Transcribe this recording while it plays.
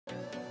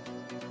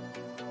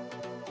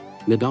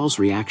Nadal's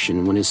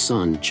reaction when his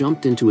son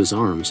jumped into his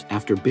arms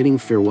after bidding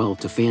farewell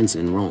to fans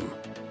in Rome.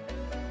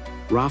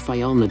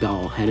 Rafael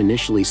Nadal had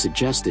initially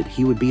suggested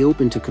he would be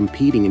open to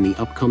competing in the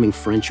upcoming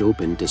French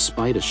Open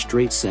despite a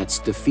straight sets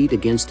defeat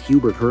against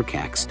Hubert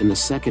Hurkacz in the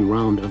second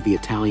round of the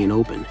Italian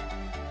Open.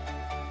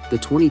 The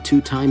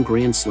 22-time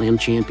Grand Slam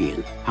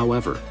champion,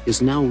 however,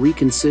 is now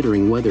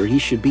reconsidering whether he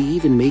should be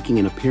even making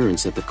an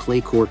appearance at the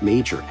clay court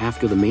major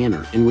after the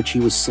manner in which he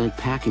was sent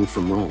packing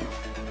from Rome.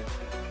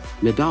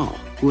 Nadal,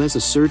 who has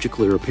a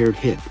surgically repaired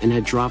hip and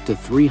had dropped to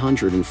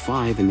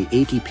 305 in the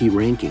ATP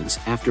rankings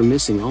after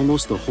missing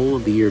almost the whole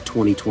of the year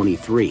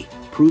 2023,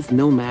 proved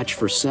no match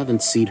for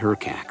 7th seed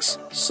Hurkacz,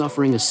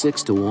 suffering a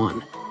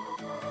 6-1,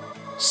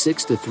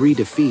 6-3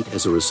 defeat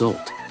as a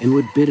result, and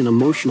would bid an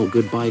emotional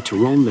goodbye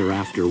to Rome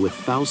thereafter, with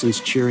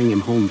thousands cheering him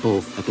home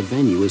both at the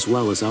venue as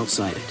well as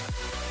outside it.